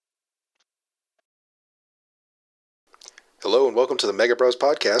Hello and welcome to the Mega Bros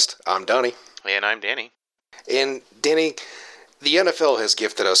podcast. I'm Donnie. And I'm Danny. And Danny, the NFL has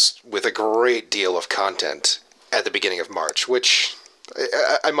gifted us with a great deal of content at the beginning of March, which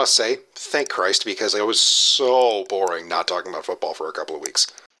I must say, thank Christ, because it was so boring not talking about football for a couple of weeks.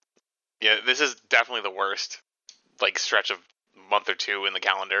 Yeah, this is definitely the worst, stretch of month or two in the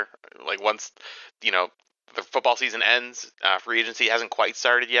calendar. Once, the football season ends, free agency hasn't quite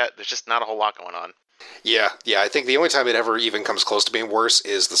started yet. There's just not a whole lot going on. Yeah, I think the only time it ever even comes close to being worse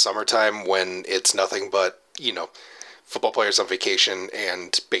is the summertime when it's nothing but, football players on vacation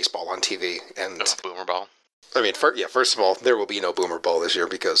and baseball on TV. And Boomer Ball. I mean, first of all, there will be no Boomer Ball this year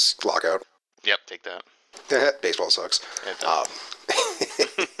because lockout. Yep, take that. Baseball sucks.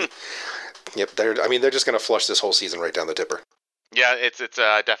 It Yep, they're just going to flush this whole season right down the tipper. Yeah, it's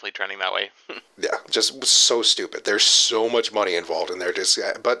definitely trending that way. Yeah, just so stupid. There's so much money involved in there.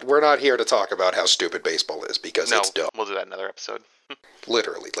 But we're not here to talk about how stupid baseball is because it's dumb. We'll do that in another episode.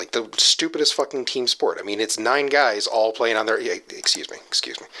 Literally, the stupidest fucking team sport. I mean, it's 9 guys all playing on their... Excuse me.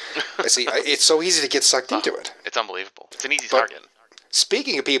 I see. It's so easy to get sucked into it. It's unbelievable. It's an easy target.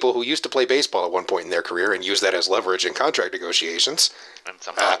 Speaking of people who used to play baseball at one point in their career and use that as leverage in contract negotiations... And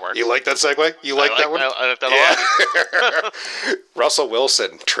somehow it works. You like that segue? You like that one? I like that a lot. Russell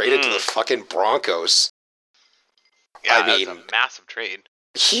Wilson traded to the fucking Broncos. Yeah, I mean, that's a massive trade.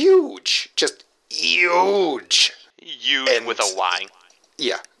 Huge. Just huge. Huge with a Y.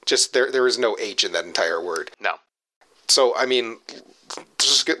 Yeah, just there is no H in that entire word. No. So, I mean,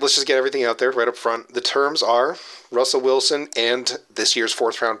 let's just get everything out there right up front. The terms are Russell Wilson and this year's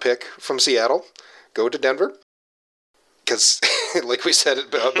 4th round pick from Seattle go to Denver. Because, like we said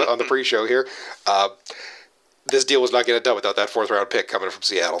on the pre-show here, this deal was not getting done without that 4th round pick coming from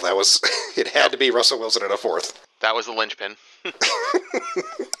Seattle. It had to be Russell Wilson at a 4th. That was the linchpin.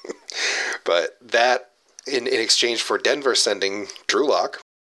 But that, in exchange for Denver sending Drew Lock,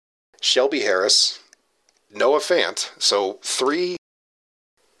 Shelby Harris, Noah Fant, so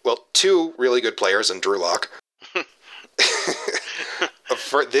 2 really good players in Drew Lock,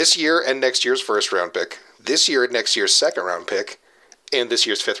 for this year and next year's 1st round pick, this year and next year's 2nd round pick, and this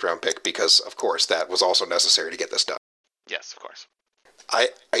year's 5th round pick, because, of course, that was also necessary to get this done. Yes, of course. I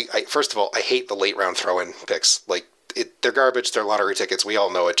first of all, I hate the late round throw-in picks. They're garbage, they're lottery tickets, we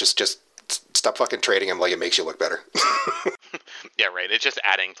all know it. Just stop fucking trading them like it makes you look better. Yeah, right. It's just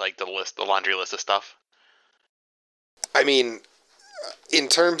adding the laundry list of stuff. I mean, in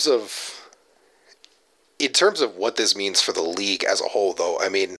terms of what this means for the league as a whole, though, I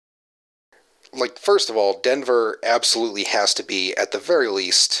mean, first of all, Denver absolutely has to be, at the very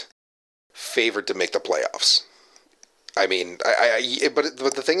least, favored to make the playoffs. I mean, but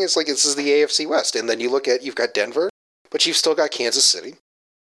the thing is, this is the AFC West, and then you've got Denver, but you've still got Kansas City.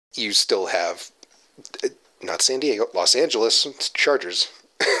 You still have, not San Diego, Los Angeles Chargers.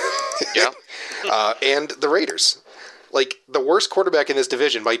 Yeah. And the Raiders. The worst quarterback in this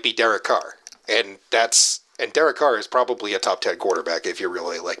division might be Derek Carr, and Derek Carr is probably a top 10 quarterback if you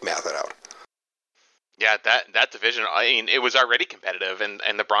really math it out. Yeah, that division, I mean, it was already competitive,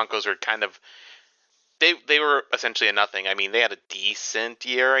 and the Broncos were kind of, they were essentially a nothing. I mean, they had a decent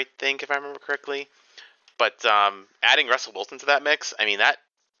year, I think, if I remember correctly. But adding Russell Wilson to that mix, I mean, that,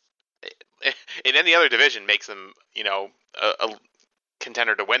 in any other division, makes them, a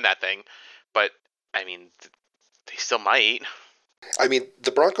contender to win that thing. But, I mean, they still might. I mean,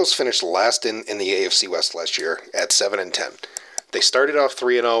 the Broncos finished last in the AFC West last year at 7-10. They started off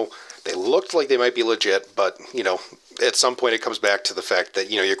 3-0. They looked like they might be legit, but, at some point it comes back to the fact that,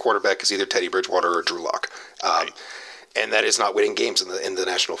 your quarterback is either Teddy Bridgewater or Drew Lock. Right. And that is not winning games in the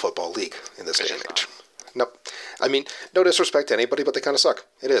National Football League in this day and age. Nope. I mean, no disrespect to anybody, but they kind of suck.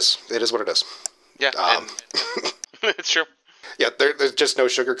 It is. It is what it is. Yeah, it's true. Yeah, there's just no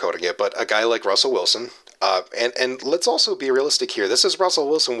sugarcoating it, but a guy like Russell Wilson, and let's also be realistic here. This is Russell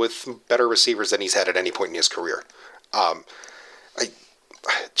Wilson with better receivers than he's had at any point in his career. Now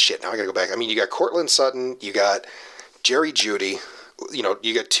I gotta go back. I mean, you got Cortland Sutton, you got Jerry Jeudy,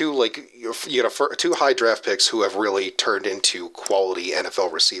 you got 2 2 high draft picks who have really turned into quality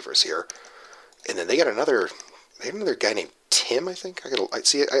NFL receivers here, and then they got another guy named Tim, I think. I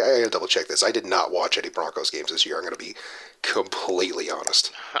gotta double check this. I did not watch any Broncos games this year. I'm gonna be completely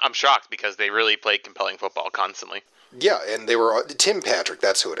honest. I'm shocked because they really played compelling football constantly. Yeah, and they were Tim Patrick.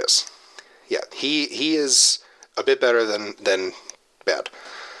 That's who it is. Yeah, he is a bit better than bad.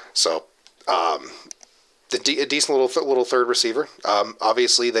 So, a decent little third receiver.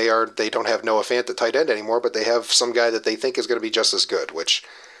 Obviously, they don't have Noah Fant at tight end anymore, but they have some guy that they think is going to be just as good. Which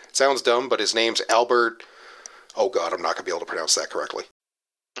sounds dumb, but his name's Albert. Oh God, I'm not going to be able to pronounce that correctly.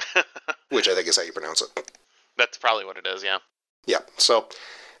 Which I think is how you pronounce it. That's probably what it is, yeah. Yeah. So,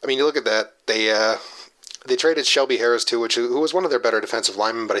 I mean, you look at that. They traded Shelby Harris too, who was one of their better defensive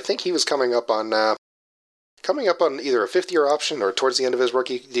linemen, but I think he was coming up on either a fifth-year option or towards the end of his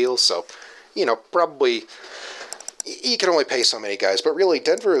rookie deal. So, probably you can only pay so many guys. But really,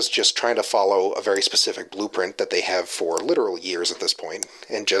 Denver is just trying to follow a very specific blueprint that they have for literal years at this point,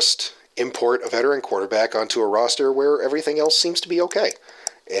 and just import a veteran quarterback onto a roster where everything else seems to be okay.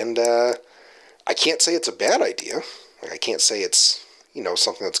 And I can't say it's a bad idea. I can't say it's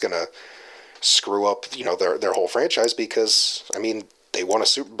something that's going to screw up their whole franchise, because I mean they won a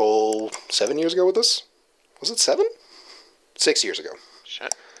Super Bowl 7 years ago with this. Was it 7? 6 years ago.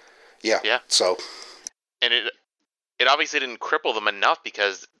 Shit. Yeah. Yeah. So. And it obviously didn't cripple them enough,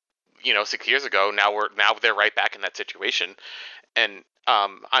 because 6 years ago now they're right back in that situation. And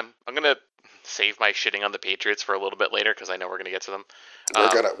I'm gonna save my shitting on the Patriots for a little bit later, because I know we're gonna get to them.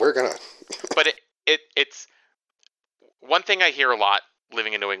 We're gonna. But it's one thing I hear a lot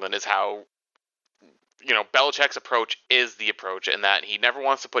living in New England is how Belichick's approach is the approach, and that he never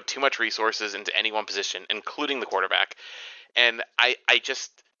wants to put too much resources into any one position, including the quarterback. And I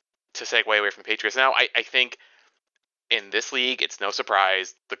just, to segue away from the Patriots now, I think in this league, it's no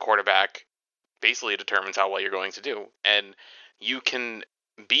surprise the quarterback basically determines how well you're going to do. And you can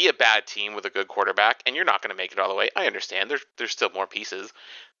be a bad team with a good quarterback, and you're not going to make it all the way. I understand there's still more pieces,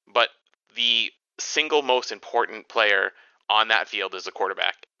 but the single most important player on that field is the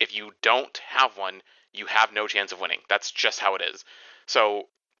quarterback. If you don't have one, you have no chance of winning. That's just how it is. So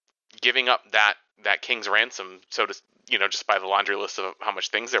giving up that king's ransom, so to just by the laundry list of how much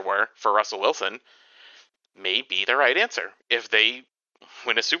things there were for Russell Wilson, may be the right answer. If they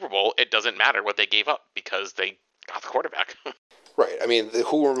win a Super Bowl, it doesn't matter what they gave up, because they got the quarterback. Right. I mean,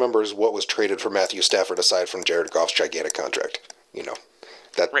 who remembers what was traded for Matthew Stafford aside from Jared Goff's gigantic contract?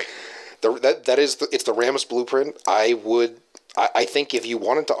 That right. That is it's the Rams blueprint. I think if you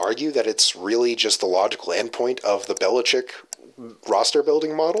wanted to argue that it's really just the logical endpoint of the Belichick roster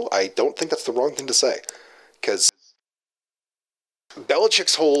building model, I don't think that's the wrong thing to say, because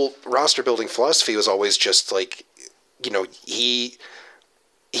Belichick's whole roster building philosophy was always just like,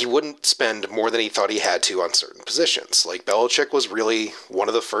 he wouldn't spend more than he thought he had to on certain positions. Like, Belichick was really one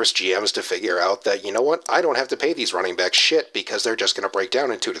of the first GMs to figure out that, I don't have to pay these running backs shit, because they're just going to break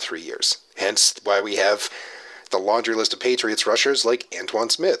down in 2 to 3 years. Hence why we have the laundry list of Patriots rushers like Antoine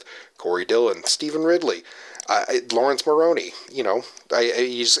Smith, Corey Dillon, Stephen Ridley, Lawrence Maroney, and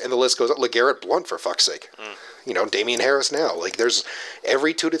the list goes up. LeGarrette Blount, for fuck's sake. Damian Harris now. Like, there's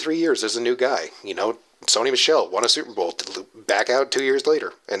every 2 to 3 years there's a new guy. Sony Michel won a Super Bowl, back out 2 years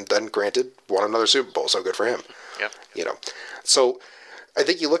later, and then, granted, won another Super Bowl, so good for him. Yeah. So I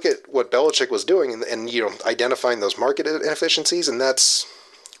think you look at what Belichick was doing and identifying those market inefficiencies, and that's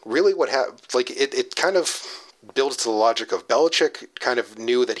really what happened. Like, it kind of builds to the logic of Belichick kind of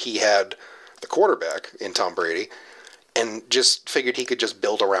knew that he had the quarterback in Tom Brady, and just figured he could just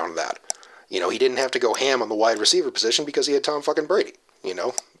build around that. He didn't have to go ham on the wide receiver position because he had Tom fucking Brady,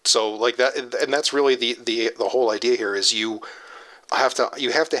 So, like, that, and that's really the whole idea here, is you have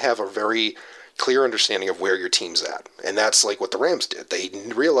to have a very clear understanding of where your team's at. And that's like what the Rams did. They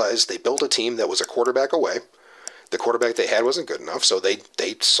realized they built a team that was a quarterback away. The quarterback they had wasn't good enough, so they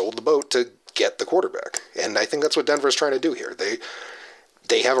sold the boat to get the quarterback. And I think that's what Denver's trying to do here.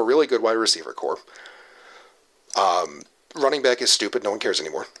 They have a really good wide receiver core. Running back is stupid. No one cares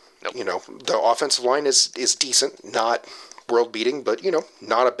anymore. Nope. The offensive line is decent, not world beating, but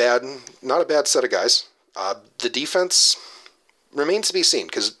not a bad set of guys. The defense remains to be seen,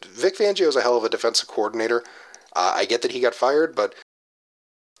 because Vic Fangio is a hell of a defensive coordinator. I get that he got fired, but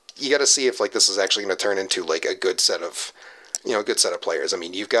you got to see if this is actually going to turn into a good set of players. I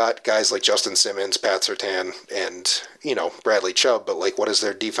mean, you've got guys like Justin Simmons, Pat Surtain, and Bradley Chubb, but what is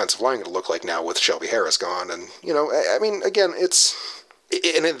their defensive line going to look like now with Shelby Harris gone? And I mean, again, it's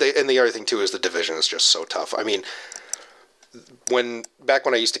and the other thing too is the division is just so tough. I mean, back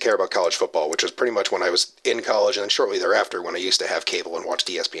when I used to care about college football, which was pretty much when I was in college, and then shortly thereafter when I used to have cable and watch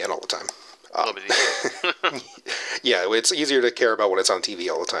ESPN all the time. A little bit easier. Yeah, it's easier to care about when it's on TV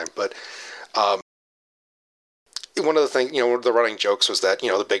all the time. But one of the things, the running jokes was that,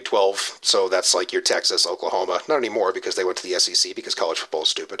 the Big 12, so that's like your Texas, Oklahoma. Not anymore, because they went to the SEC because college football is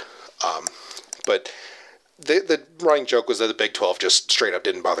stupid. But the running joke was that the Big 12 just straight up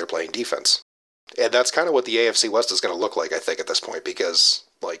didn't bother playing defense. And that's kind of what the AFC West is going to look like, I think, at this point, because,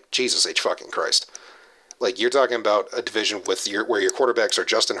 Jesus H. fucking Christ. You're talking about a division where your quarterbacks are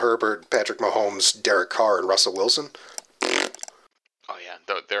Justin Herbert, Patrick Mahomes, Derek Carr, and Russell Wilson. Oh yeah,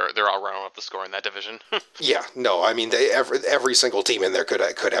 they're all running up the score in that division. Yeah, no, I mean every single team in there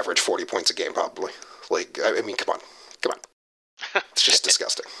could average 40 points a game probably. Like, I mean, come on. It's just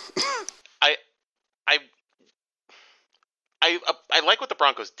disgusting. I I like what the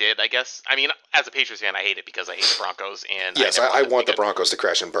Broncos did, I guess. I mean, as a Patriots fan, I hate it because I hate the Broncos, and yes, I want the Broncos to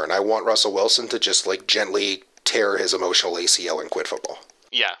crash and burn. I want Russell Wilson to just like gently tear his emotional ACL and quit football.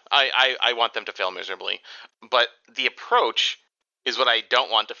 Yeah, I want them to fail miserably, but the approach is what I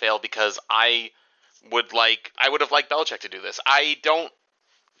don't want to fail because I would have liked Belichick to do this. I don't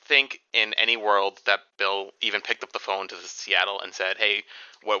think in any world that Bill even picked up the phone to Seattle and said, "Hey,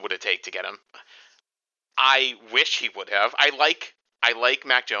 what would it take to get him?" I wish he would have. I like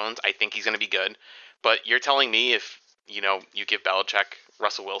Mac Jones. I think he's going to be good. But you're telling me if you give Belichick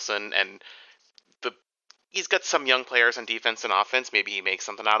Russell Wilson and he's got some young players on defense and offense. Maybe he makes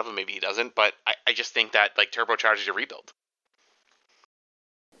something out of them. Maybe he doesn't. But I just think that like turbocharges your rebuild.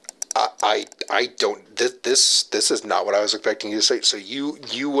 I don't. This is not what I was expecting you to say. So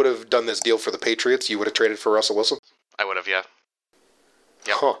you would have done this deal for the Patriots? You would have traded for Russell Wilson? I would have, yeah.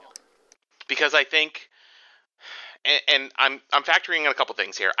 Yep. Huh. Because I think. And I'm factoring in a couple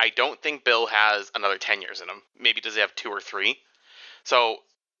things here. I don't think Bill has another 10 years in him. Maybe does he have 2 or 3? So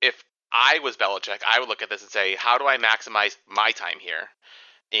if I was Belichick, I would look at this and say, how do I maximize my time here?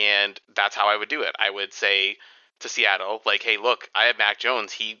 And that's how I would do it. I would say to Seattle, like, hey, look, I have Mac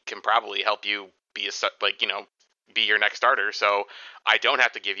Jones. He can probably help you be be your next starter. So I don't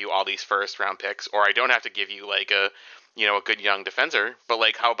have to give you all these first round picks, or I don't have to give you like a good young defender, but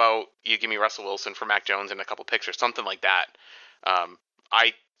like, how about you give me Russell Wilson for Mac Jones and a couple picks or something like that?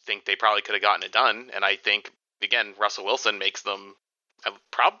 I think they probably could have gotten it done, and I think again Russell Wilson makes them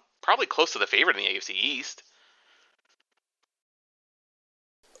probably close to the favorite in the AFC East.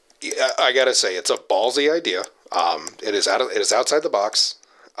 Yeah, I gotta say it's a ballsy idea. It is outside the box.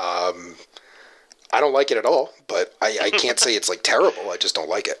 I don't like it at all, but I can't say it's like terrible. I just don't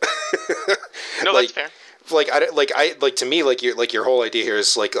like it. No, like, that's fair. To me, your whole idea here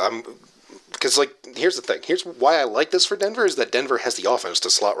is like because like here's the thing. Here's why I like this for Denver is that Denver has the offense to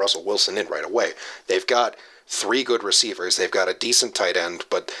slot Russell Wilson in right away. They've got 3 good receivers. They've got a decent tight end,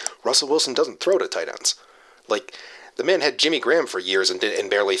 but Russell Wilson doesn't throw to tight ends. Like the man had Jimmy Graham for years and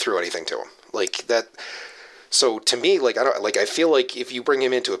barely threw anything to him. Like that. So to me, I feel like if you bring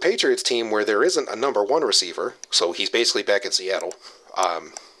him into a Patriots team where there isn't a number 1 receiver, so he's basically back in Seattle.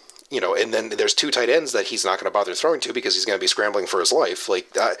 And then there's 2 tight ends that he's not going to bother throwing to because he's going to be scrambling for his life. Like,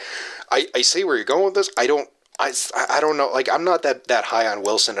 I see where you're going with this. I don't know. Like, I'm not that high on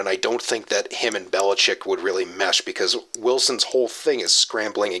Wilson, and I don't think that him and Belichick would really mesh because Wilson's whole thing is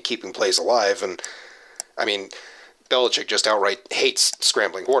scrambling and keeping plays alive. And I mean, Belichick just outright hates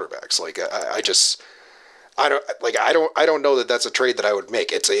scrambling quarterbacks. Like, I don't know that that's a trade that I would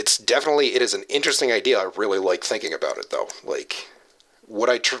make. It is an interesting idea. I really like thinking about it though. Like. Would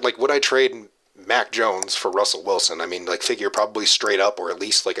I trade Mac Jones for Russell Wilson? I mean, like, figure probably straight up or at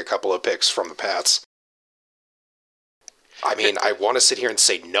least like a couple of picks from the Pats. I mean, I want to sit here and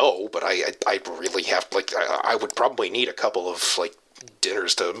say no, but I really have I would probably need a couple of like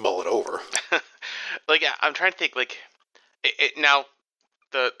dinners to mull it over. I'm trying to think now.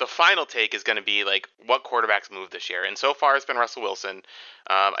 The final take is going to be like what quarterbacks moved this year, and so far it's been Russell Wilson.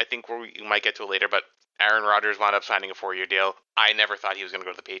 I think we might get to it later, but Aaron Rodgers wound up signing a 4-year deal. I never thought he was going to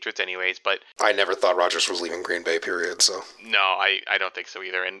go to the Patriots anyways, but I never thought Rodgers was leaving Green Bay, period, so. No, I don't think so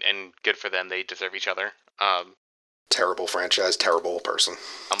either, and good for them. They deserve each other. Terrible franchise, terrible person.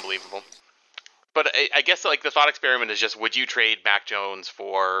 Unbelievable. But I guess like the thought experiment is just, would you trade Mac Jones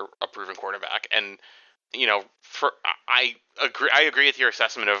for a proven quarterback? And, I agree with your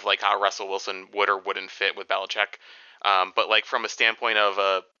assessment of like how Russell Wilson would or wouldn't fit with Belichick. But like from a standpoint of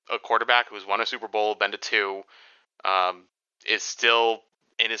a quarterback who's won a Super Bowl, been to 2, is still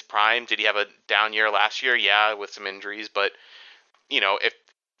in his prime. Did he have a down year last year? Yeah, with some injuries. But,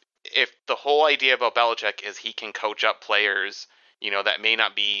 if the whole idea about Belichick is he can coach up players, that may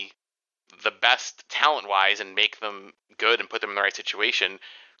not be the best talent-wise and make them good and put them in the right situation,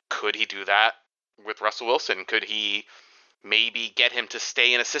 could he do that with Russell Wilson? Could he maybe get him to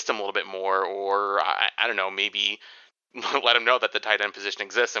stay in a system a little bit more? Or, I don't know, maybe let him know that the tight end position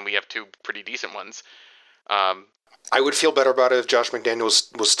exists and we have 2 pretty decent ones. I would feel better about it if Josh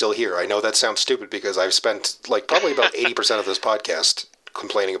McDaniels was still here. I know that sounds stupid because I've spent like probably about 80% of this podcast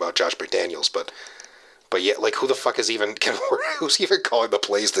complaining about Josh McDaniels, but yeah, like who the fuck is who's even calling the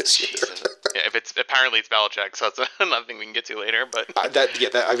plays this year? Yeah, apparently it's Belichick, so that's another thing we can get to later. But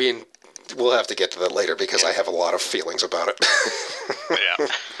I mean, we'll have to get to that later because I have a lot of feelings about it.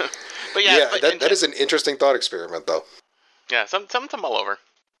 Yeah, that is an interesting thought experiment, though. Yeah, something to mull over.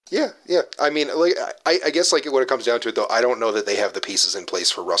 Yeah. I mean, I guess like when it comes down to it, though, I don't know that they have the pieces in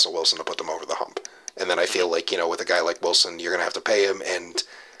place for Russell Wilson to put them over the hump. And then I feel like, with a guy like Wilson, you're going to have to pay him. And,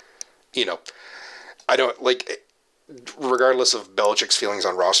 I don't like, regardless of Belichick's feelings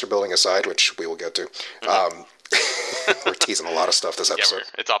on roster building aside, which we will get to, we're teasing a lot of stuff this episode.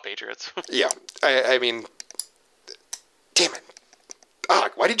 Yeah, it's all Patriots. Yeah. I mean, damn it.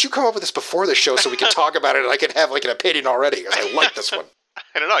 Why did you come up with this before the show so we could talk about it and I could have like an opinion already? Because I like this one.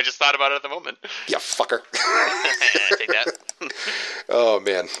 I don't know. I just thought about it at the moment. Yeah, fucker. Take that. Oh,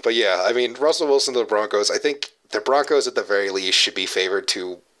 man. But yeah, I mean, Russell Wilson to the Broncos, I think the Broncos at the very least should be favored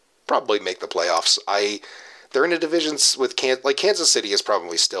to probably make the playoffs. They're in a divisions with Kansas City is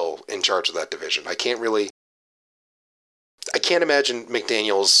probably still in charge of that division. I can't imagine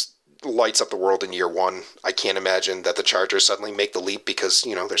McDaniels lights up the world in year one. I can't imagine that the Chargers suddenly make the leap because,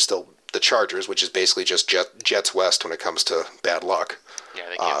 they're still the Chargers, which is basically just Jets West when it comes to bad luck. Yeah,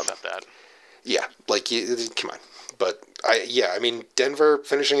 they can't stop that. Yeah, come on. But, I mean, Denver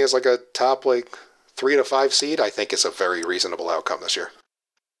finishing as like a top, 3 to 5 seed, I think is a very reasonable outcome this year.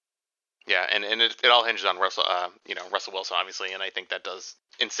 Yeah, and it all hinges on Russell Wilson, obviously, and I think that does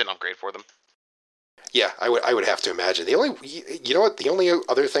instant upgrade for them. Yeah, I would have to imagine. The only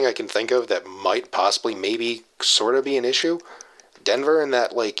other thing I can think of that might possibly maybe sort of be an issue, Denver and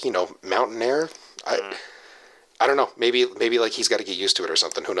that mountain air. I don't know. Maybe he's got to get used to it or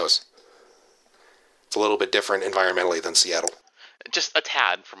something. Who knows? It's a little bit different environmentally than Seattle. Just a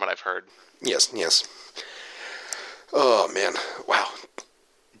tad, from what I've heard. Yes. Oh man, wow.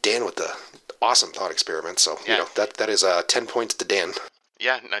 Dan with the awesome thought experiment. So yeah. That is 10 points to Dan.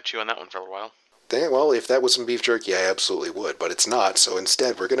 Yeah, not chew on that one for a little while. Well, if that was some beef jerky, I absolutely would, but it's not. So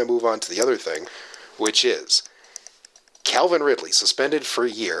instead, we're going to move on to the other thing, which is Calvin Ridley suspended for a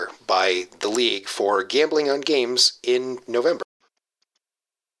year by the league for gambling on games in November.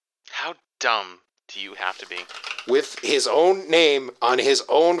 How dumb do you have to be? With his own name on his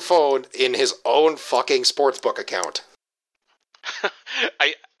own phone in his own fucking sportsbook account.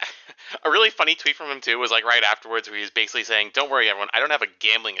 A really funny tweet from him, too, was right afterwards where he was basically saying, don't worry, everyone, I don't have a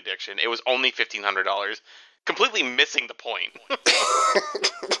gambling addiction. It was only $1,500. Completely missing the point.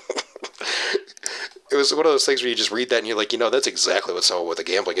 It was one of those things where you just read that and you're like, that's exactly what someone with a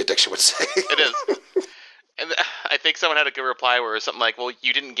gambling addiction would say. It is. And I think someone had a good reply where it was something like, well,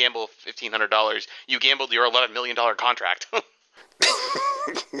 you didn't gamble $1,500. You gambled your $11 million contract.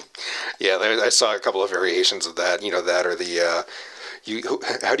 Yeah, I saw a couple of variations of that. That or the...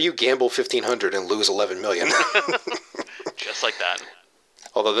 how do you gamble $1,500 and lose $11 million? Just like that.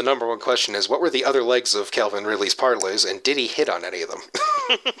 Although the number one question is, what were the other legs of Calvin Ridley's parlays, and did he hit on any of them?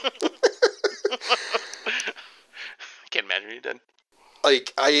 I can't imagine he did.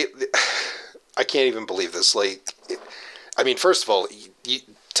 I can't even believe this. I mean, first of all, you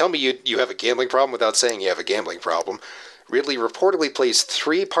tell me you have a gambling problem without saying you have a gambling problem. Ridley reportedly placed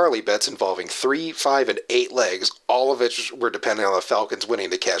 3 parlay bets involving 3, 5, and 8 legs, all of which were dependent on the Falcons winning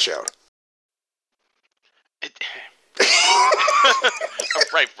to cash out.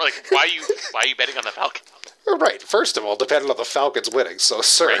 Right, why are you betting on the Falcons? Right, first of all, dependent on the Falcons winning, so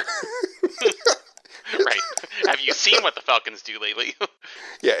sir. Right. Right. Have you seen what the Falcons do lately?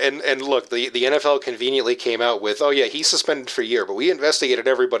 Yeah, and look, the NFL conveniently came out with, oh yeah, he's suspended for a year, but we investigated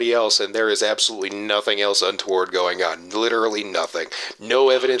everybody else, and there is absolutely nothing else untoward going on. Literally nothing. No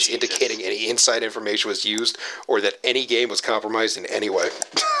evidence indicating any inside information was used, or that any game was compromised in any way.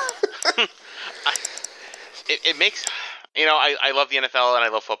 It makes... I love the NFL, and I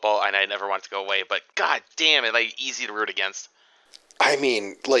love football, and I never want it to go away, but god damn it, easy to root against. I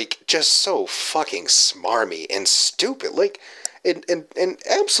mean, just so fucking smarmy and stupid. And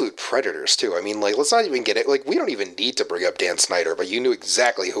absolute predators, too. I mean, let's not even get it. We don't even need to bring up Dan Snyder, but you knew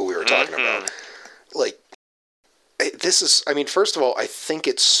exactly who we were talking about. This is, first of all, I think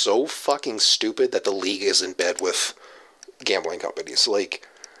it's so fucking stupid that the league is in bed with gambling companies.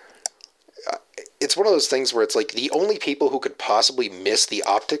 It's one of those things where it's the only people who could possibly miss the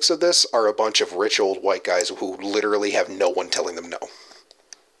optics of this are a bunch of rich old white guys who literally have no one telling them no.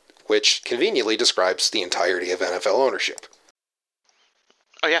 Which conveniently describes the entirety of NFL ownership.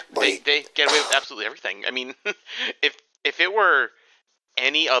 Oh yeah, they get away with absolutely everything. If it were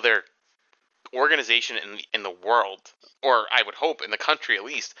any other organization in the world, or I would hope in the country at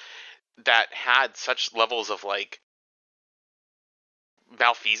least, that had such levels of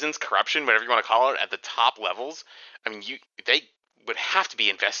malfeasance, corruption, whatever you want to call it, at the top levels, they would have to be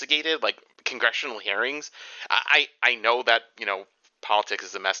investigated, congressional hearings. I know that, politics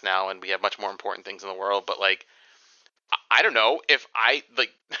is a mess now and we have much more important things in the world, but I don't know if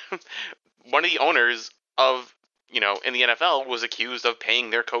one of the owners of, in the NFL was accused of paying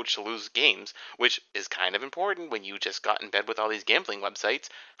their coach to lose games, which is kind of important when you just got in bed with all these gambling websites.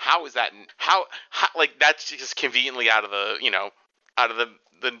 How is that? How like that's just conveniently out of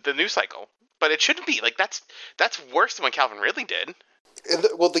the news cycle. But it shouldn't be. Like that's worse than what Calvin Ridley did. And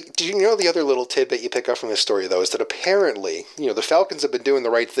do you know the other little tidbit you pick up from this story, though, is that apparently, the Falcons have been doing the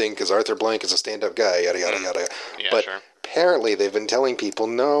right thing because Arthur Blank is a stand-up guy, yada, yada, yada. Yeah, but sure. apparently they've been telling people,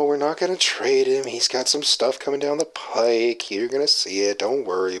 no, we're not going to trade him. He's got some stuff coming down the pike. You're going to see it. Don't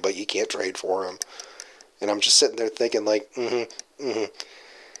worry, but you can't trade for him. And I'm just sitting there thinking, like, like,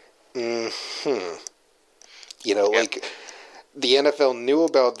 the NFL knew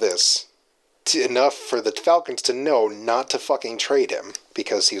about this enough for the Falcons to know not to fucking trade him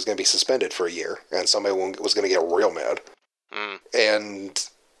because he was going to be suspended for a year and somebody was going to get real mad. And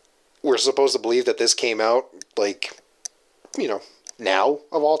we're supposed to believe that this came out, like, now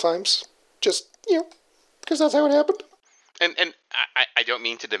of all times. Just, because that's how it happened. And I don't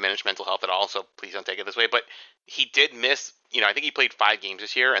mean to diminish mental health at all, so please don't take it this way, but he did miss, I think he played 5 games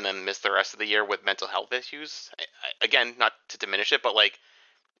this year and then missed the rest of the year with mental health issues. Again, not to diminish it, but, like,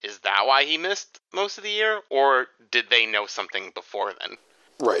 is that why he missed most of the year, or did they know something before then?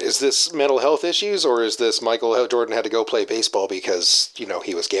 Right. Is this mental health issues, or is this Michael Jordan had to go play baseball because,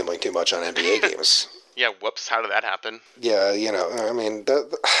 he was gambling too much on NBA games? Yeah, whoops, how did that happen? Yeah, I mean,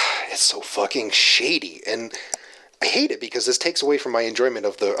 it's so fucking shady, and I hate it because this takes away from my enjoyment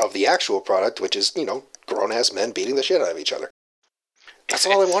of the actual product, which is, grown-ass men beating the shit out of each other. That's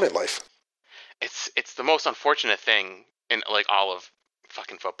all I want in life. It's the most unfortunate thing in, like, all of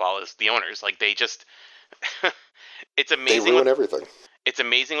fucking football is the owners. Like, they just it's amazing. They ruin everything. It's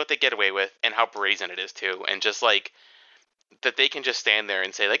amazing what they get away with and how brazen it is too, and just like that they can just stand there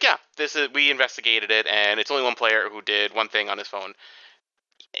and say, like, yeah, we investigated it and it's only one player who did one thing on his phone.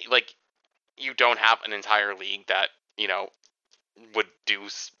 Like, you don't have an entire league that would do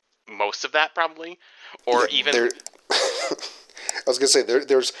most of that probably, or even I was gonna say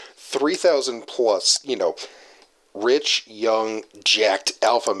there's 3,000 plus rich, young, jacked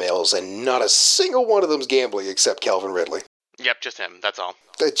alpha males, and not a single one of them's gambling except Calvin Ridley. Yep, just him. That's all.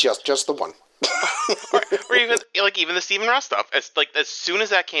 Just the one. or even the Stephen Ross stuff. It's like as soon as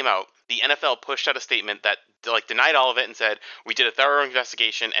that came out, the NFL pushed out a statement that denied all of it and said we did a thorough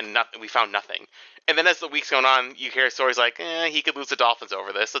investigation and we found nothing. And then as the weeks going on, you hear stories like he could lose the Dolphins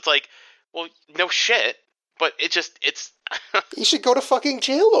over this. It's like, well, no shit. But it's he should go to fucking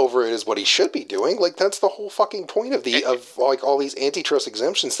jail over it is what he should be doing. Like, that's the whole fucking point of all these antitrust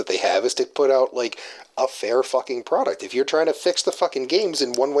exemptions that they have, is to put out, like, a fair fucking product. If you're trying to fix the fucking games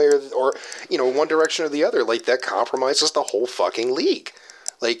in one way or one direction or the other, like, that compromises the whole fucking league.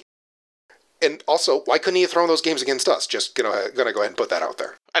 Like, and also, why couldn't he have thrown those games against us? Just gonna go ahead and put that out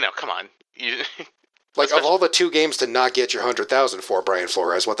there. I know, come on. Like, of all the 2 games to not get your 100,000 for, Brian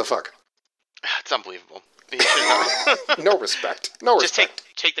Flores, what the fuck? It's unbelievable. No respect. No just respect.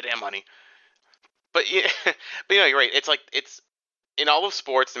 Just take the damn money. But you're right. It's like it's in all of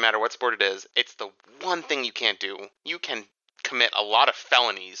sports, no matter what sport it is. It's the one thing you can't do. You can commit a lot of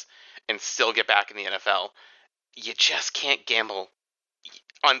felonies and still get back in the NFL. You just can't gamble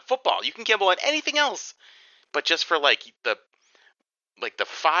on football. You can gamble on anything else, but just for the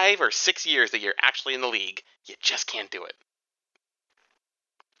 5 or 6 years that you're actually in the league, you just can't do it.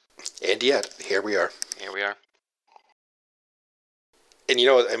 And yet, here we are. Here we are. And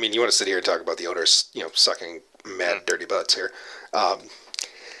you want to sit here and talk about the owners, sucking mad dirty butts here.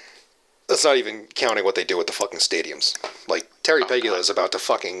 That's not even counting what they do with the fucking stadiums. Like, Terry Pegula is about to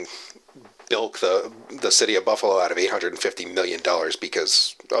fucking bilk the city of Buffalo out of $850 million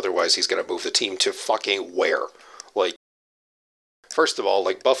because otherwise he's going to move the team to fucking where? Like, first of all,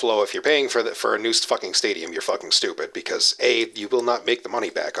 like, Buffalo, if you're paying for a new fucking stadium, you're fucking stupid because, A, you will not make the money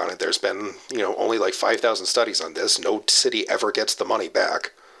back on it. There's been, only like 5,000 studies on this. No city ever gets the money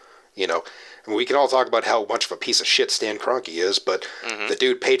back, And we can all talk about how much of a piece of shit Stan Kroenke is, but the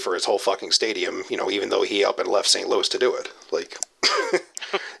dude paid for his whole fucking stadium, even though he up and left St. Louis to do it. Like,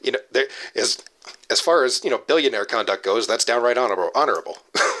 there is, as far as, billionaire conduct goes, that's downright honorable.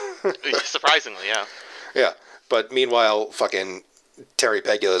 Surprisingly, yeah. Yeah, but meanwhile, fucking Terry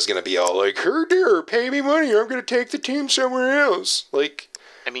Pegula is going to be all like, "Her dear, pay me money, or I'm going to take the team somewhere else." Like,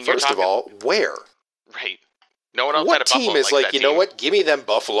 first of all, where? Right. No one else what had a Buffalo team is like, you know what? Give me them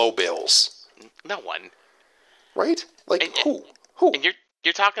Buffalo Bills. No one. Right? Like, who? And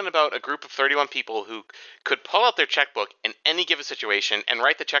you're talking about a group of 31 people who could pull out their checkbook in any given situation and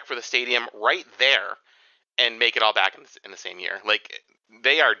write the check for the stadium right there and make it all back in the same year. Like,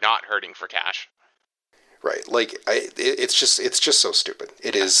 they are not hurting for cash. Right. Like, it's just so stupid.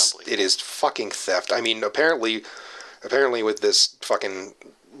 It is fucking theft. I mean, apparently with this fucking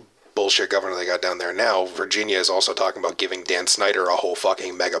bullshit governor they got down there now, Virginia is also talking about giving Dan Snyder a whole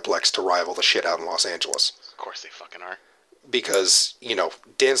fucking megaplex to rival the shit out in Los Angeles. Of course they fucking are. Because,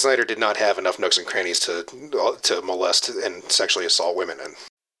 Dan Snyder did not have enough nooks and crannies to molest and sexually assault women in.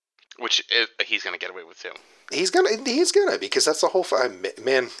 Which he's going to get away with, too. He's gonna, because that's the whole...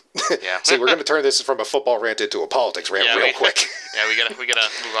 man. Yeah. See, we're going to turn this from a football rant into a politics rant real quick. Yeah, we gotta move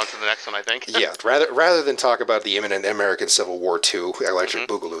on to the next one, I think. Yeah, rather than talk about the imminent American Civil War II electric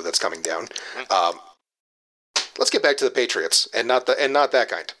boogaloo that's coming down, let's get back to the Patriots, and not that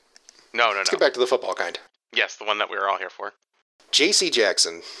kind. No. Let's get back to the football kind. Yes, the one that we were all here for. J.C.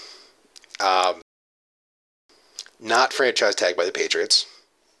 Jackson, not franchise tagged by the Patriots.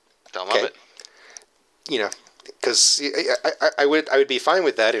 Don't love it. Because I would be fine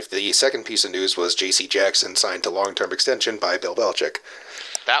with that if the second piece of news was J.C. Jackson signed to long-term extension by Bill Belichick.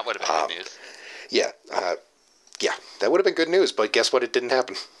 That would have been good news. Yeah, that would have been good news, but guess what? It didn't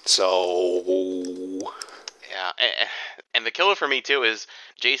happen. So... Yeah, and the killer for me, too, is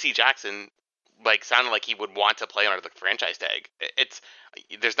J.C. Jackson, sounded like he would want to play under the franchise tag.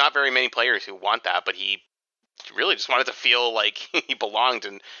 There's not very many players who want that, but he really just wanted to feel like he belonged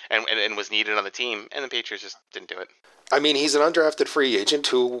and was needed on the team, and the Patriots just didn't do it. I mean, he's an undrafted free agent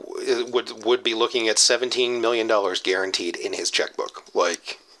who would be looking at $17 million guaranteed in his checkbook.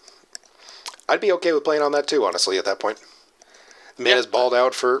 I'd be okay with playing on that too, honestly, at that point. The man has balled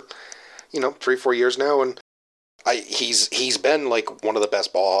out for, 3-4 years now, and he's been one of the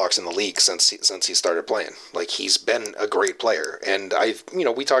best ball hawks in the league since he started playing. He's been a great player, and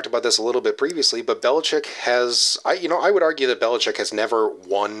we talked about this a little bit previously, but Belichick has, I would argue that Belichick has never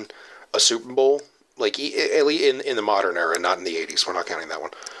won a Super Bowl, at least in the modern era, not in the 80s. We're not counting that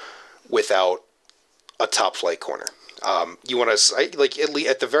one, without a top flight corner. You want to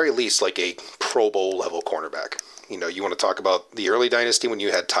at the very least a Pro Bowl level cornerback. You want to talk about the early dynasty when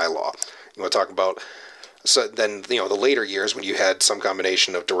you had Ty Law. You want to talk about the later years when you had some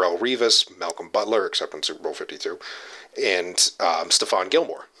combination of Darrelle Revis, Malcolm Butler, except in Super Bowl 52, and Stephon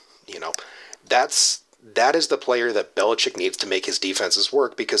Gilmore. That is the player that Belichick needs to make his defenses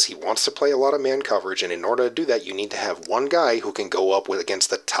work, because he wants to play a lot of man coverage, and in order to do that, you need to have one guy who can go up against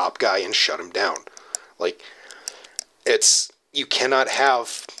the top guy and shut him down. You cannot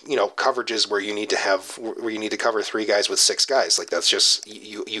have coverages where you need to cover 3 guys with 6 guys. That's just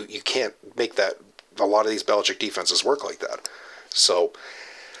you can't make that. A lot of these Belichick defenses work like that. So,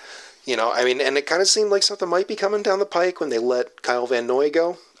 and it kind of seemed like something might be coming down the pike when they let Kyle Van Noy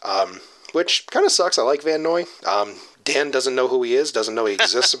go, which kind of sucks. I like Van Noy. Dan doesn't know who he is, doesn't know he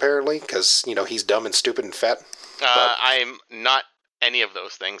exists apparently, because, he's dumb and stupid and fat. I'm not any of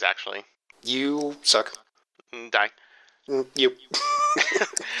those things, actually. You suck. Die. You.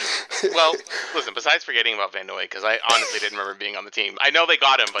 Well, listen, besides forgetting about Van Noy, because I honestly didn't remember being on the team. I know they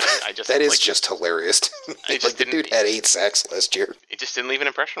got him, but I just... That is just hilarious. The dude had 8 sacks last year. It just didn't leave an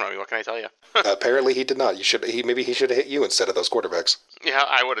impression on me, what can I tell you? Apparently he did not. Maybe he should have hit you instead of those quarterbacks. Yeah,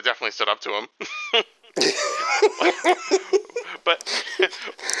 I would have definitely stood up to him.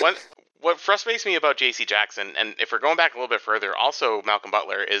 But what frustrates me about J.C. Jackson, and if we're going back a little bit further, also Malcolm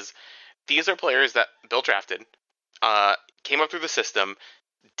Butler, is these are players that Bill drafted, came up through the system,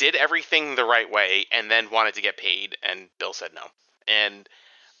 did everything the right way, and then wanted to get paid, and Bill said no. And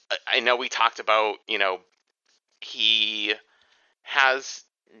I know we talked about, he has,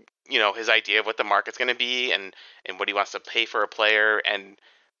 his idea of what the market's going to be and what he wants to pay for a player, and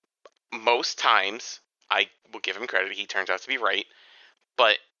most times, I will give him credit, he turns out to be right,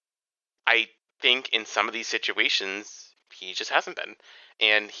 but I think in some of these situations, he just hasn't been.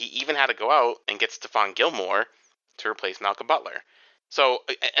 And he even had to go out and get Stephon Gilmore to replace Malcolm Butler. So,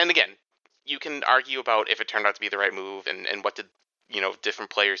 and again, you can argue about if it turned out to be the right move and what did, different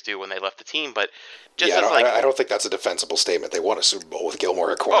players do when they left the team, but just I don't think that's a defensible statement. They won a Super Bowl with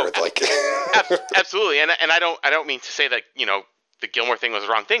Gilmore at corner. Absolutely. And I don't mean to say that, the Gilmore thing was the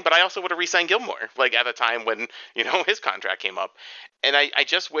wrong thing, but I also would have re-signed Gilmore, at a time when, his contract came up. And I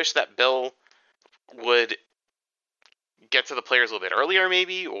just wish that Bill would get to the players a little bit earlier,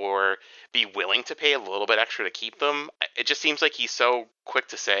 maybe, or be willing to pay a little bit extra to keep them. It just seems like he's so quick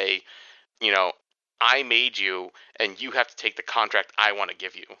to say, I made you, and you have to take the contract I want to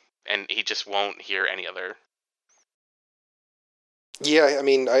give you. And he just won't hear any other. Yeah, I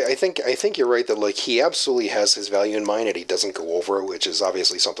mean, I think you're right that he absolutely has his value in mind, and he doesn't go over it, which is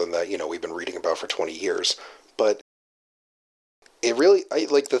obviously something that we've been reading about for 20 years. But it really,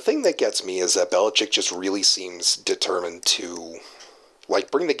 the thing that gets me is that Belichick just really seems determined to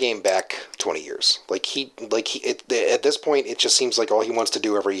bring the game back 20 years. At this point, it just seems like all he wants to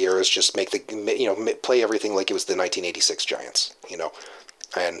do every year is just play everything like it was the 1986 Giants,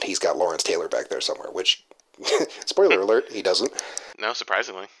 and he's got Lawrence Taylor back there somewhere, which, spoiler alert, he doesn't. No,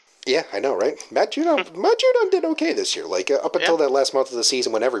 surprisingly. Yeah, I know, right? Matt Judon did okay this year, up until that last month of the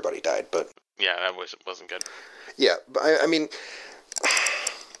season when everybody died, but... Yeah, that wasn't good. Yeah, I mean,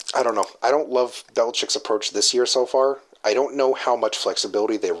 I don't know. I don't love Belichick's approach this year so far. I don't know how much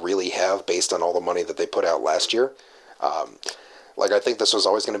flexibility they really have based on all the money that they put out last year. I think this was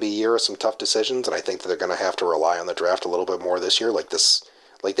always going to be a year of some tough decisions, and I think that they're going to have to rely on the draft a little bit more this year.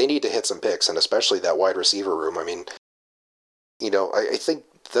 They need to hit some picks, and especially that wide receiver room. I mean, I think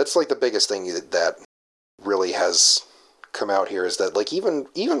that's the biggest thing that really has come out here is that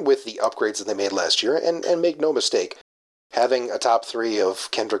even with the upgrades that they made last year, and make no mistake, having a top three of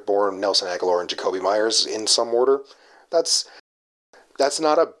Kendrick Bourne, Nelson Aguilar, and Jacoby Myers in some order, that's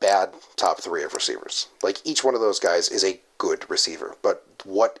not a bad top three of receivers. Each one of those guys is a good receiver. But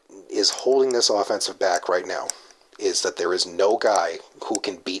what is holding this offensive back right now is that there is no guy who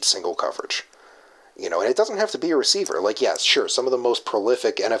can beat single coverage. And it doesn't have to be a receiver. Yes, sure, some of the most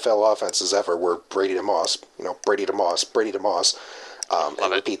prolific NFL offenses ever were Brady to Moss, Brady to Moss,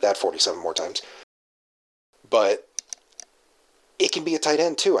 and repeat that 47 more times. But it can be a tight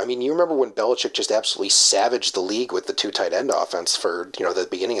end, too. I mean, you remember when Belichick just absolutely savaged the league with the two tight end offense for, the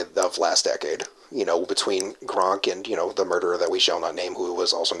beginning of last decade, between Gronk and, the murderer that we shall not name, who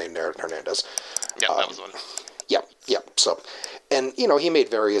was also named Aaron Hernandez. Yeah, that was one. Yeah. So, and, he made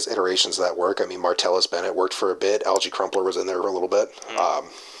various iterations of that work. I mean, Martellus Bennett worked for a bit. Algie Crumpler was in there for a little bit. I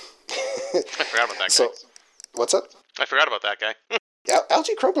forgot about that guy. So, what's up? I forgot about that guy.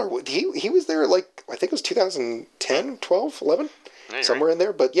 Algie Crumpler, he was there, I think it was 2010, 12, 11? Yeah, somewhere right. in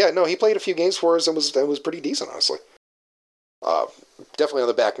there. But, yeah, no, he played a few games for us and was pretty decent, honestly. Definitely on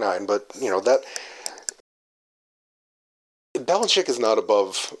the back nine, but, that... Belichick is not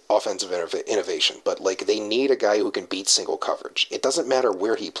above offensive innovation, but they need a guy who can beat single coverage. It doesn't matter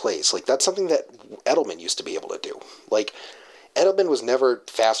where he plays. That's something that Edelman used to be able to do. Edelman was never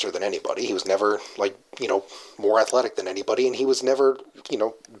faster than anybody. He was never more athletic than anybody, and he was never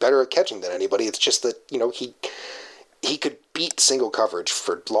better at catching than anybody. It's just that he could beat single coverage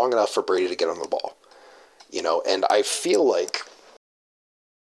for long enough for Brady to get on the ball. And I feel like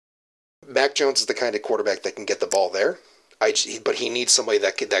Mac Jones is the kind of quarterback that can get the ball there. But he needs somebody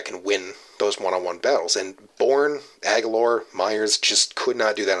that can win those one-on-one battles. And Bourne, Aguilar, Myers just could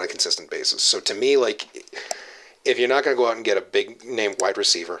not do that on a consistent basis. So to me, if you're not going to go out and get a big-name wide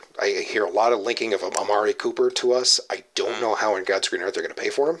receiver, I hear a lot of linking of Amari Cooper to us. I don't know how in God's green earth they're going to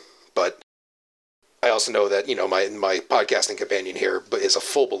pay for him. But I also know that, my podcasting companion here is a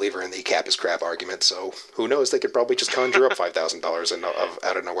full believer in the cap is crap argument. So who knows? They could probably just conjure up $5,000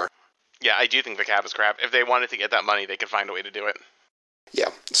 out of nowhere. Yeah, I do think the cap is crap. If they wanted to get that money, they could find a way to do it. Yeah.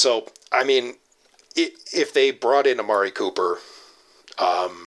 So, I mean, if they brought in Amari Cooper,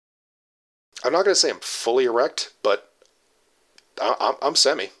 I'm not going to say I'm fully erect, but I'm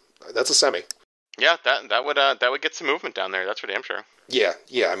semi. That's a semi. Yeah, that would get some movement down there. That's for damn sure. Yeah.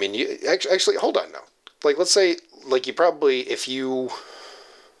 I mean, you actually hold on now. Let's say, you probably, if you...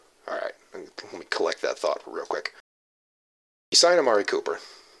 All right, let me collect that thought real quick. You sign Amari Cooper.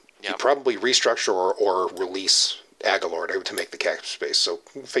 Yep. You probably restructure or release Aguilar to make the cap space. So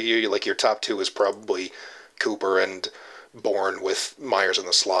for you, your top two is probably Cooper and Bourne with Myers in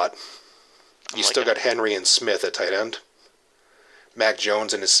the slot. You still got Henry and Smith at tight end. Mac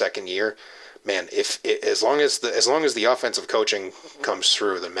Jones in his second year. Man, as long as the offensive coaching comes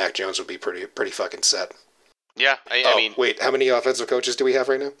through, then Mac Jones would be pretty fucking set. Yeah, I mean, wait, how many offensive coaches do we have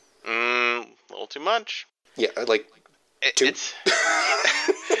right now? A little too much. Yeah, two.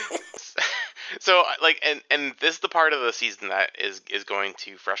 So, and this is the part of the season that is going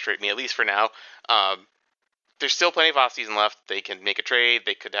to frustrate me, at least for now. There's still plenty of offseason left. They can make a trade.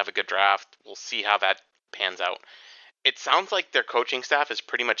 They could have a good draft. We'll see how that pans out. It sounds like their coaching staff is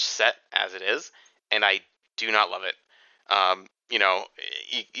pretty much set as it is, and I do not love it.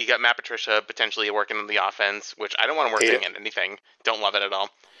 You got Matt Patricia potentially working on the offense, which I don't want to work doing anything. Don't love it at all.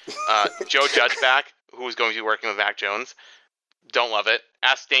 Joe Judge back, who's going to be working with Mac Jones. Don't love it.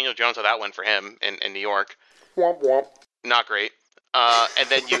 Ask Daniel Jones how that went for him in New York. Womp womp. Not great. And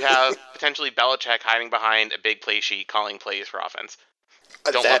then you have potentially Belichick hiding behind a big play sheet calling plays for offense.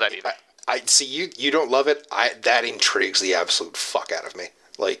 Don't love that either. I see you don't love it. That intrigues the absolute fuck out of me.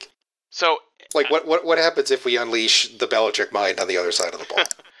 What happens if we unleash the Belichick mind on the other side of the ball?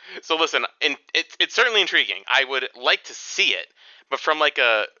 So listen, it's certainly intriguing. I would like to see it, but from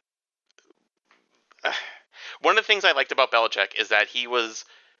one of the things I liked about Belichick is that he was,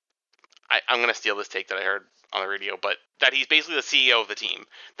 I'm going to steal this take that I heard on the radio, but that he's basically the CEO of the team.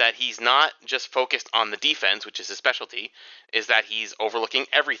 That he's not just focused on the defense, which is his specialty, is that he's overlooking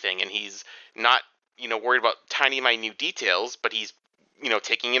everything, and he's not, worried about tiny, minute details, but he's,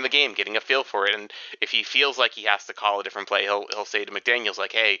 taking in the game, getting a feel for it. And if he feels like he has to call a different play, he'll say to McDaniels,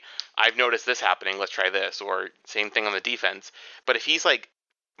 like, hey, I've noticed this happening, let's try this, or same thing on the defense. But if he's like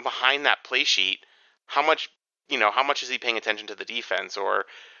behind that play sheet, how much is he paying attention to the defense, or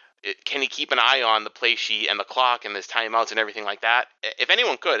can he keep an eye on the play sheet and the clock and his timeouts and everything like that? If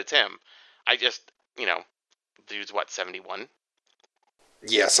anyone could, it's him. I just, dude's what, 71?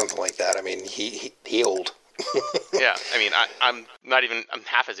 Yeah, something like that. I mean, he old. Yeah, I mean, I'm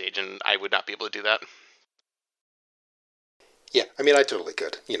half his age, and I would not be able to do that. Yeah, I mean, I totally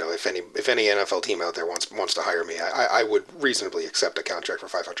could. If any NFL team out there wants to hire me, I would reasonably accept a contract for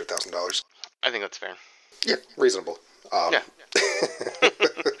 $500,000. I think that's fair. Yeah, reasonable. Yeah.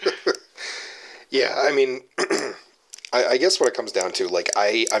 Yeah, I mean, I guess what it comes down to, like,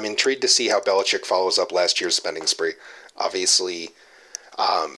 I'm intrigued to see how Belichick follows up last year's spending spree. Obviously,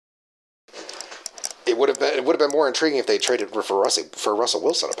 it would have been more intriguing if they traded for Russell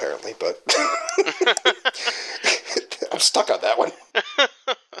Wilson, apparently, but I'm stuck on that one.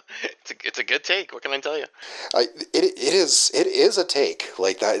 It's a good take. What can I tell you? It is a take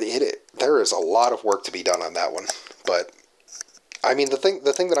like that. There is a lot of work to be done on that one, but I mean the thing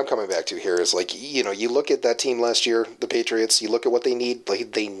that I'm coming back to here is, like, you look at that team last year, the Patriots. You look at what they need.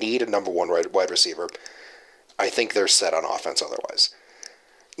 Like, they need a number one wide receiver. I think they're set on offense otherwise.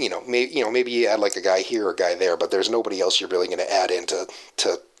 Maybe you add like a guy here or a guy there, but there's nobody else you're really going to add in to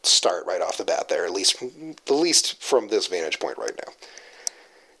start right off the bat there, at least from this vantage point right now.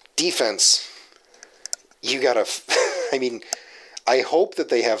 Defense, you gotta, I mean, I hope that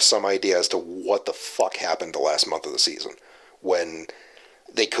they have some idea as to what the fuck happened the last month of the season when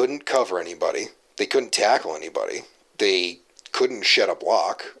they couldn't cover anybody, they couldn't tackle anybody, they couldn't shed a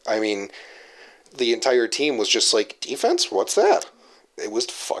block. I mean, the entire team was just like, defense? What's that? It was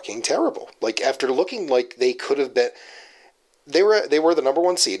fucking terrible. Like, after looking like they could have been, they were the number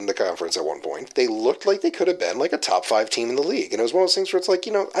one seed in the conference at one point. They looked like they could have been like a top 5 team in the league. And it was one of those things where it's like,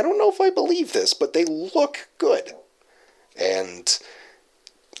 I don't know if I believe this, but they look good. And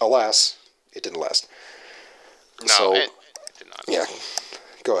alas, it didn't last. No, it did not. Yeah,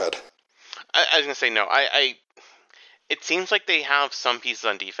 go ahead. I was going to say, no, it seems like they have some pieces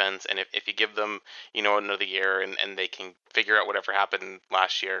on defense, and if you give them, another year and they can figure out whatever happened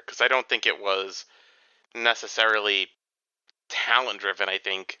last year, because I don't think it was necessarily talent-driven. I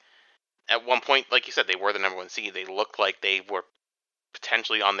think at one point, like you said, they were the number one seed. They looked like they were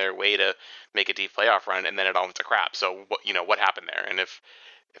potentially on their way to make a deep playoff run, and then it all went to crap. So, what happened there? And if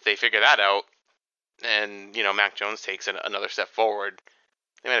they figure that out, and, Mac Jones takes another step forward,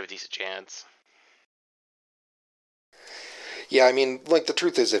 they might have a decent chance. Yeah, I mean, like, the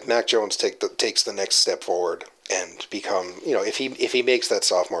truth is, if Mac Jones takes the next step forward and become, if he makes that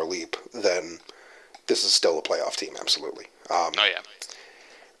sophomore leap, then this is still a playoff team, absolutely. Oh yeah.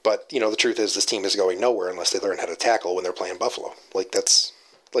 But the truth is, this team is going nowhere unless they learn how to tackle when they're playing Buffalo. Like, that's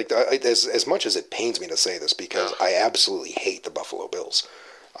like as much as it pains me to say this, because I absolutely hate the Buffalo Bills.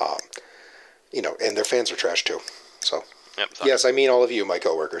 And their fans are trash too. So yes, I mean all of you, my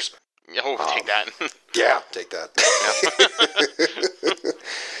coworkers. Oh, take that. Yeah, take that.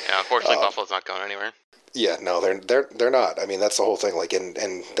 Yeah, unfortunately, Buffalo's not going anywhere. Yeah, no, they're not. I mean, that's the whole thing. Like, and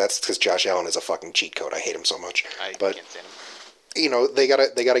that's because Josh Allen is a fucking cheat code. I hate him so much. I can't stand him. They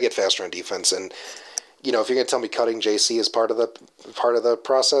gotta get faster on defense, and if you're gonna tell me cutting JC is part of the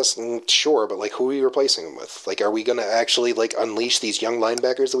process, sure. But like, who are you replacing him with? Like, are we gonna actually like unleash these young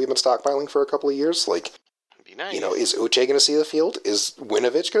linebackers that we've been stockpiling for a couple of years? Like, be nice. Is Uche gonna see the field? Is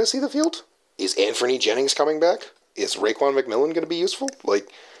Winovich gonna see the field? Is Anthony Jennings coming back? Is Raekwon McMillan gonna be useful? Like,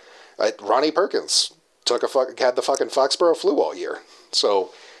 Ronnie Perkins had the fucking Foxborough flu all year.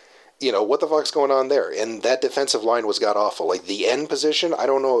 So, what the fuck's going on there? And that defensive line was god-awful. Like, the end position, I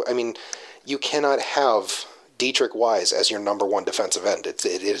don't know. I mean, you cannot have Dietrich Wise as your number one defensive end.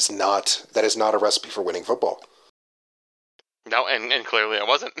 That is not a recipe for winning football. No, and clearly I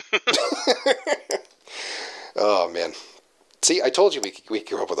wasn't. Oh, man. See, I told you we could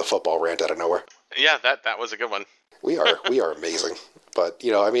come up with a football rant out of nowhere. Yeah, that was a good one. We are amazing. But,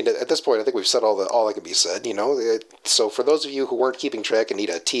 I mean, at this point, I think we've said all that can be said, So for those of you who weren't keeping track and need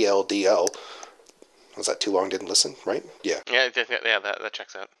a TLDL, was that too long, didn't listen, right? Yeah. Yeah, that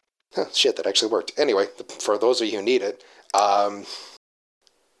checks out. Huh, shit, that actually worked. Anyway, for those of you who need it,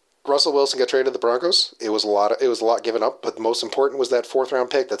 Russell Wilson got traded to the Broncos. It was a lot given up, but the most important was that 4th round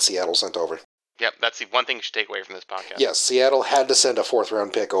pick that Seattle sent over. Yep, that's the one thing you should take away from this podcast. Yes, Seattle had to send a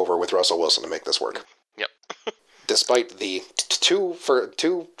 4th-round pick over with Russell Wilson to make this work. Yep. Despite the two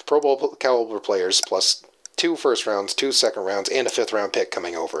Pro Bowl caliber players plus 2 first rounds, 2 second rounds, and a 5th-round pick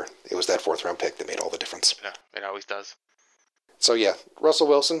coming over. It was that 4th-round pick that made all the difference. Yeah, it always does. So yeah, Russell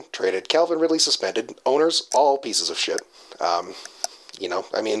Wilson traded. Calvin Ridley suspended. Owners, all pieces of shit. I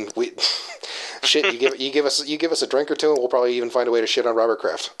mean, shit. You give us a drink or two, and we'll probably even find a way to shit on Robert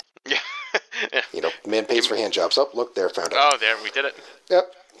Kraft. Yeah. Yeah. Man pays for hand jobs. Oh, look there, found it. Oh, there, we did it.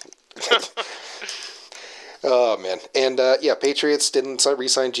 Yep. Oh man, and Patriots didn't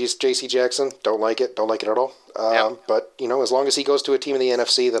re-sign J.C. Jackson. Don't like it. Don't like it at all. Yep. But as long as he goes to a team in the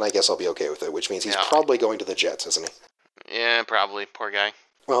NFC, then I guess I'll be okay with it. Which means he's probably going to the Jets, isn't he? Yeah, probably. Poor guy.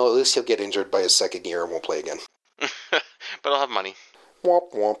 Well, at least he'll get injured by his 2nd year and won't play again. But I'll have money.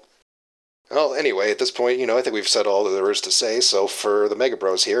 Womp womp. Well, anyway, at this point, I think we've said all that there is to say. So for the Mega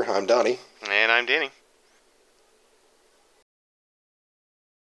Bros here, I'm Donnie. And I'm Danny.